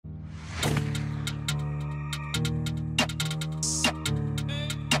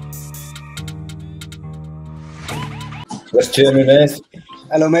Yes, Jamie, mate.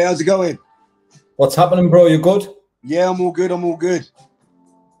 Hello, mate. How's it going? What's happening, bro? You good? Yeah, I'm all good. I'm all good.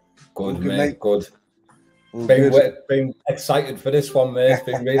 Good, mate. Good. All been good. Been excited for this one, mate.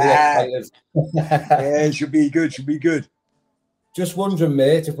 Been really excited. Yeah, it should be good. Should be good. Just wondering,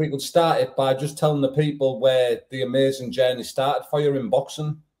 mate, if we could start it by just telling the people where the amazing journey started for you in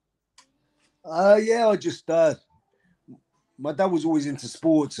boxing. Yeah, I just my dad was always into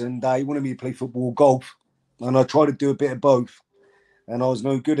sports, and he wanted me to play football, or golf, and I tried to do a bit of both, and I was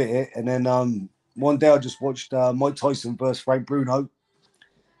no good at it. And then one day I just watched Mike Tyson versus Frank Bruno,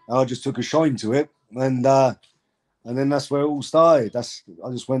 and I just took a shine to it, and then that's where it all started. I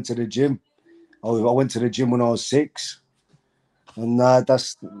just went to the gym. I went to the gym when I was 6. And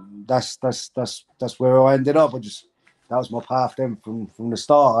that's where I ended up. That was my path then from the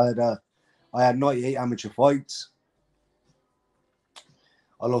start. I had 98 amateur fights.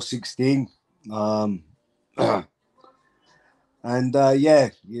 I lost 16. And I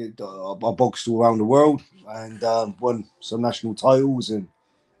boxed all around the world and won some national titles and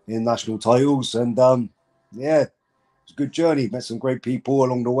international titles. And yeah, it was a good journey. Met some great people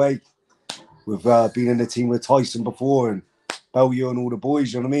along the way. We've been in the team with Tyson before and Bellew and all the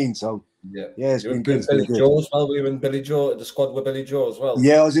boys, you know what I mean? So yeah, it's been good. Billy Joe as well. We were in Billy Joe, the squad with Billy Joe as well.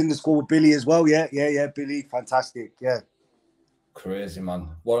 Yeah, I was in the squad with Billy as well. Yeah, Billy, fantastic. Yeah, crazy, man.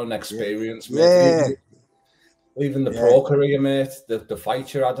 What an experience, mate. Yeah. Even the pro career, mate. The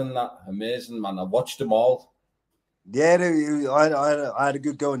fights you had in that, amazing, man. I watched them all. Yeah, I had a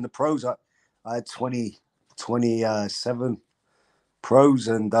good go in the pros. I had 27 pros,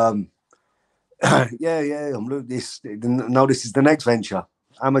 and yeah. This is the next venture.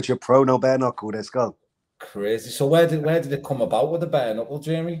 Amateur pro, no bare knuckle. Let's go. Crazy. So where did it come about with the bare knuckle,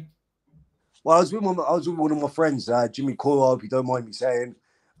 Jamie? Well, I was with one of my friends, Jimmy Coyle, if you don't mind me saying,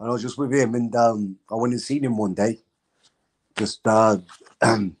 and I was just with him, and I went and seen him one day, he just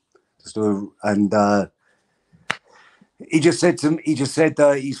said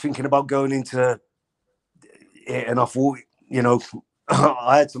he's thinking about going into it, and I thought, you know,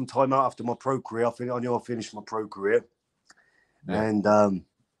 I had some time out after my pro career. I knew I finished my pro career, and I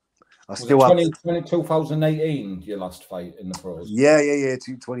still have 2018 your last fight in the pros. Yeah,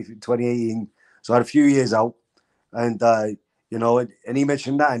 2018. So I had a few years out, and you know, and he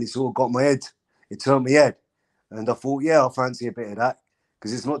mentioned that, and it sort of got my head. It turned my head, and I thought, yeah, I fancy a bit of that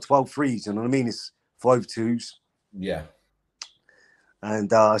because it's not 12-3s, you know what I mean? It's 5-2s. Yeah,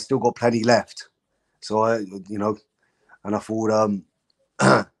 and I still got plenty left. So and I thought,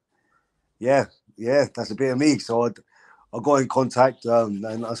 yeah, that's a bit of me. So I got in contact,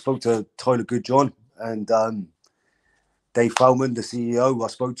 and I spoke to Tyler Goodjohn and Dave Feldman, the CEO. I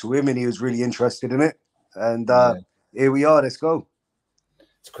spoke to him, and he was really interested in it. And here we are. Let's go.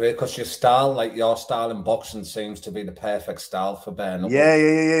 It's great because your style in boxing seems to be the perfect style for bare knuckle.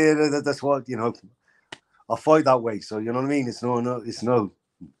 Yeah. That's what, I fight that way. So you know what I mean. It's no.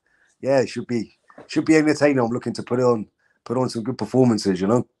 Yeah, it should be entertaining. I'm looking to put on some good performances.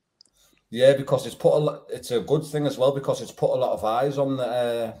 Yeah, because it's a good thing as well because it's put a lot of eyes on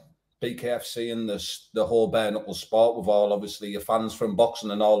the BKFC and the whole bare knuckle sport with all obviously your fans from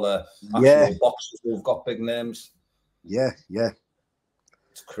boxing and all the actual boxers who've got big names. Yeah.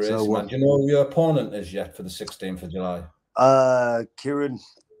 It's crazy, man. Do you know who your opponent is yet for the 16th of July? Kieran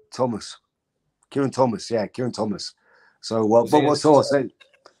Thomas. Yeah, Kieran Thomas. So what's all said?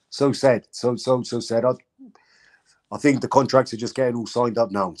 So said. I think the contracts are just getting all signed up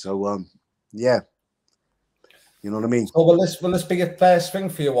now. So yeah. You know what I mean? So will this be a first thing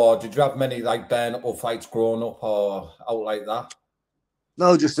for you, or did you have many like bare knuckle fights growing up or out like that?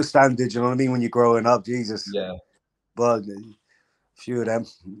 No, just a standard, you know what I mean, when you're growing up, Jesus. Yeah. But a few of them.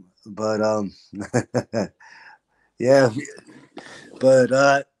 But yeah.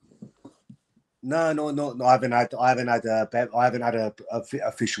 But no. I haven't had a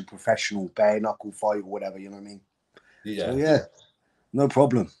official professional bare knuckle fight or whatever, you know what I mean? Yeah. So yeah, no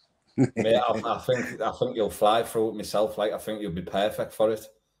problem. Mate, I think you'll fly through it myself. Like I think you'll be perfect for it.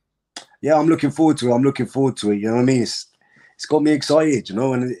 Yeah, I'm looking forward to it. You know what I mean? It's got me excited, and I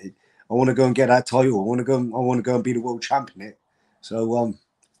want to go and get that title. I want to go and be the world champion. So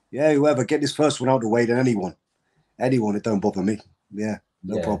yeah, whoever, get this first one out of the way, then anyone, it don't bother me. Yeah,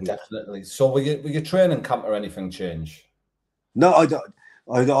 no problem. Definitely. So will your training camp or anything change? No, I don't.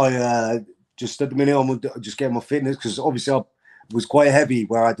 I just at the minute I'm just getting my fitness because obviously I was quite heavy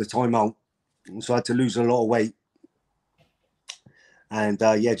where I had the time out, so I had to lose a lot of weight. And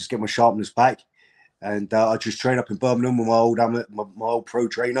just get my sharpness back. And I just train up in Birmingham with my old pro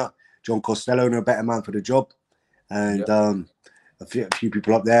trainer, John Costello, and a better man for the job. And a few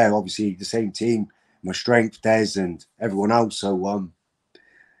people up there, obviously the same team, my strength, Des, and everyone else. So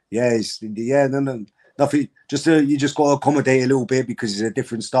no, nothing. Just you just got to accommodate a little bit because it's a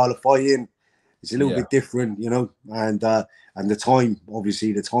different style of fighting. It's a little bit different, you know, and the time,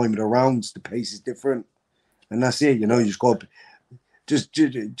 obviously, the time of the rounds, the pace is different, and that's it. You know, you just got to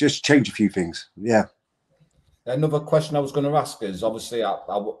just change a few things. Yeah. Another question I was going to ask is, obviously, are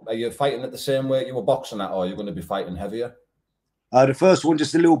you fighting at the same weight you were boxing at, or are you going to be fighting heavier? The first one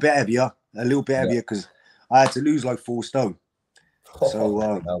just a little bit heavier, because I had to lose like 4 stone.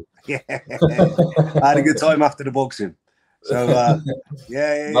 So yeah, I had a good time after the boxing. So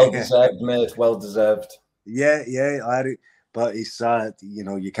well deserved, mate. Well deserved. Yeah, I had it, but it's you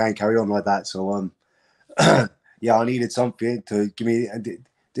know, you can't carry on like that. So yeah, I needed something to give me.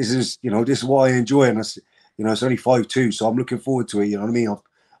 This is, you know, this is what I enjoy, and it's, you know, it's only 5'2", so I'm looking forward to it. You know what I mean? I'm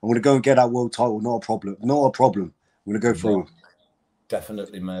going to go and get that world title. Not a problem. Not a problem. I'm going to go through.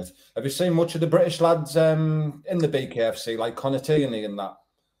 Definitely, mate. Have you seen much of the British lads in the BKFC, like Conor Tierney and that?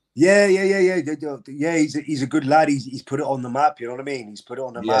 Yeah. He's a good lad. He's put it on the map. You know what I mean? He's put it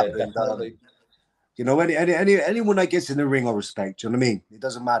on the map. Definitely. And, you know, anyone that gets in the ring, I respect. You know what I mean? It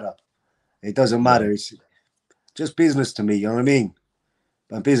doesn't matter. It doesn't matter. It's just business to me. You know what I mean?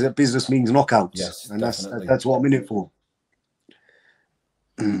 And business means knockouts. Yes, and definitely. that's what I'm in it for.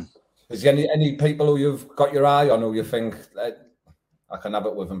 Is there any people who you've got your eye on who you think I can have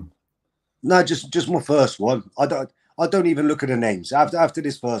it with them? No, just my first one. I don't even look at the names after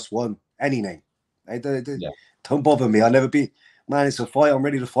this first one. Any name, don't bother me. I'll never be. Man, it's a fight. I'm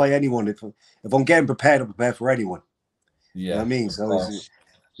ready to fight anyone. If I'm getting prepared, I'm prepared for anyone. Yeah, you know what I mean. So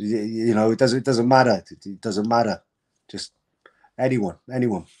you know, it doesn't matter. It doesn't matter. Just anyone.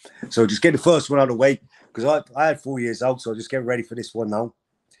 So just get the first one out of the way, because I had 4 years out. So just get ready for this one now.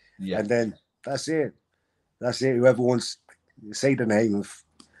 Yeah, and then that's it. Whoever wants, say the name of.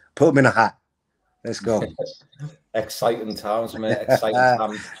 Put them in a hat. Let's go. Exciting times, mate. Exciting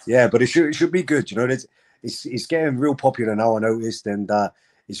times. Yeah, but it should be good. You know, it's getting real popular now. I noticed, and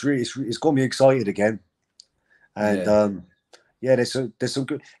it's got me excited again. And there's some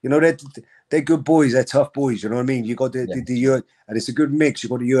good. You know, they're good boys. They're tough boys. You know what I mean? You got the and it's a good mix. You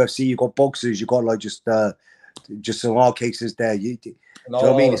got the UFC. You got boxers. You got like just some hard cases there. Do you know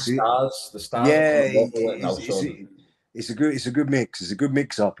what I mean? The stars. Yeah, it's a good mix. It's a good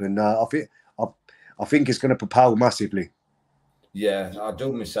mix up, and I think it's going to propel massively. Yeah, I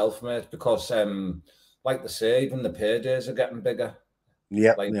do myself, mate, because like they say, even the paydays are getting bigger.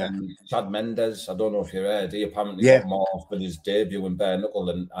 Yeah, like Chad Mendes. I don't know if you heard. He apparently got more for his debut in bare knuckle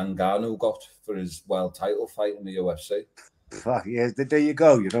than Ngannou got for his world title fight in the UFC. Yeah, there you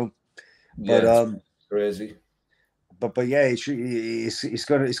go. You know, but crazy. But yeah,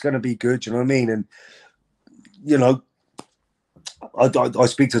 it's gonna be good. You know what I mean? And you know, I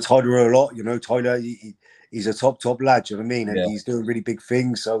speak to Tyler a lot. You know, Tyler, he's a top lad. You know what I mean? And he's doing really big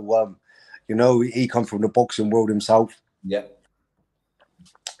things. So, you know, he come from the boxing world himself. Yeah.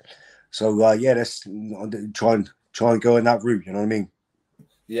 So let's try and go in that route. You know what I mean?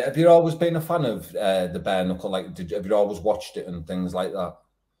 Yeah. Have you always been a fan of the bare knuckle? Like, have you always watched it and things like that?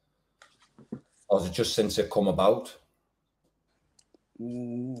 Or is it just since it come about?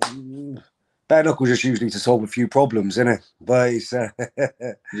 Bare knuckle just usually to solve a few problems, isn't it? But it's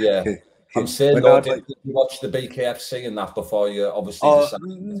yeah. I'm saying, though, did you watch the BKFC and that before you obviously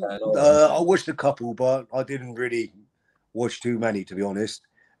decided to turn over? I watched a couple, but I didn't really watch too many, to be honest.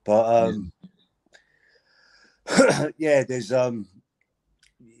 But yeah, there's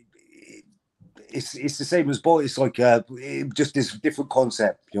it's the same as boy. It's like just this different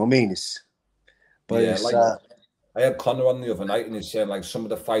concept. You know what I mean? I had Conor on the other night, and he's saying like some of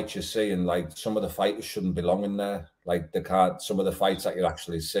the fights you see, and like some of the fighters shouldn't belong in there. Like they can't. Some of the fights that you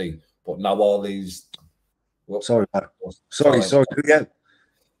actually see, but now all these. Sorry. Yeah.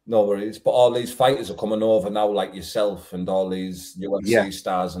 No worries. But all these fighters are coming over now, like yourself and all these UFC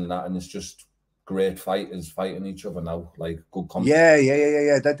stars and that, and it's just great fighters fighting each other now, like good competition.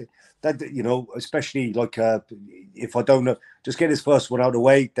 Yeah. That you know, especially like if I don't know, just get this first one out of the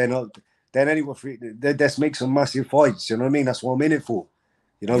way, then anyone, let's make some massive fights. You know what I mean? That's what I'm in it for.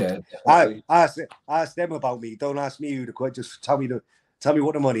 You know, I ask them about me. Don't ask me who the question. Just tell me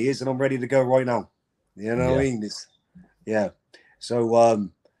what the money is, and I'm ready to go right now. You know what I mean? So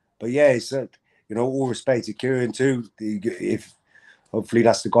but yeah, it's you know, all respect to Kieran too. If hopefully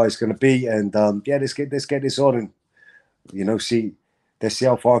that's the guy it's going to be, and let's get this on, and you know, let's see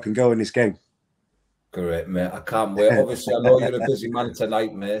how far I can go in this game. Great, mate. I can't wait. Obviously, I know you're a busy man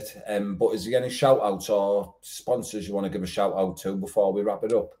tonight, mate. But is there any shout outs or sponsors you want to give a shout out to before we wrap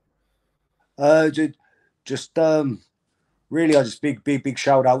it up? Just really, I just big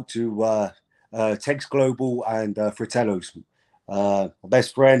shout out to Tex Global and Fratello's. My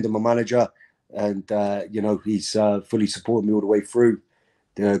best friend and my manager, and you know, he's fully supported me all the way through.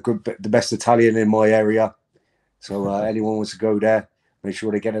 The best Italian in my area. So anyone wants to go there, make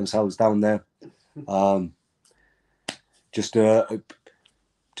sure they get themselves down there. Just to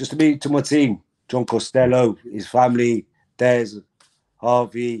meet to my team, John Costello, his family, Des,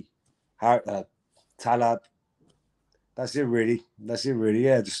 Harvey, Talab. That's it really.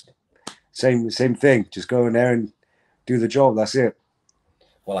 Yeah, just same thing. Just go in there and do the job. That's it.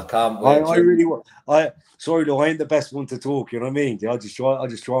 Well, I can't wait. I really want. Sorry, though, I ain't the best one to talk. You know what I mean? I just try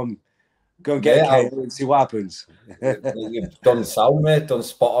and go and get a KO and see what happens. You've done sound, mate. Done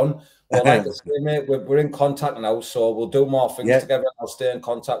spot on. Well, like I say, mate, we're in contact now, so we'll do more things together. I'll stay in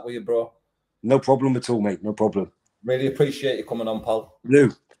contact with you, bro. No problem at all, mate. No problem. Really appreciate you coming on, pal.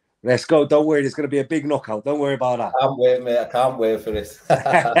 Lou, let's go. Don't worry, there's going to be a big knockout. Don't worry about that. I can't wait, mate. I can't wait for this.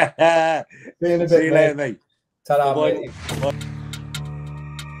 See you later, mate. Ta-ra, mate. Bye.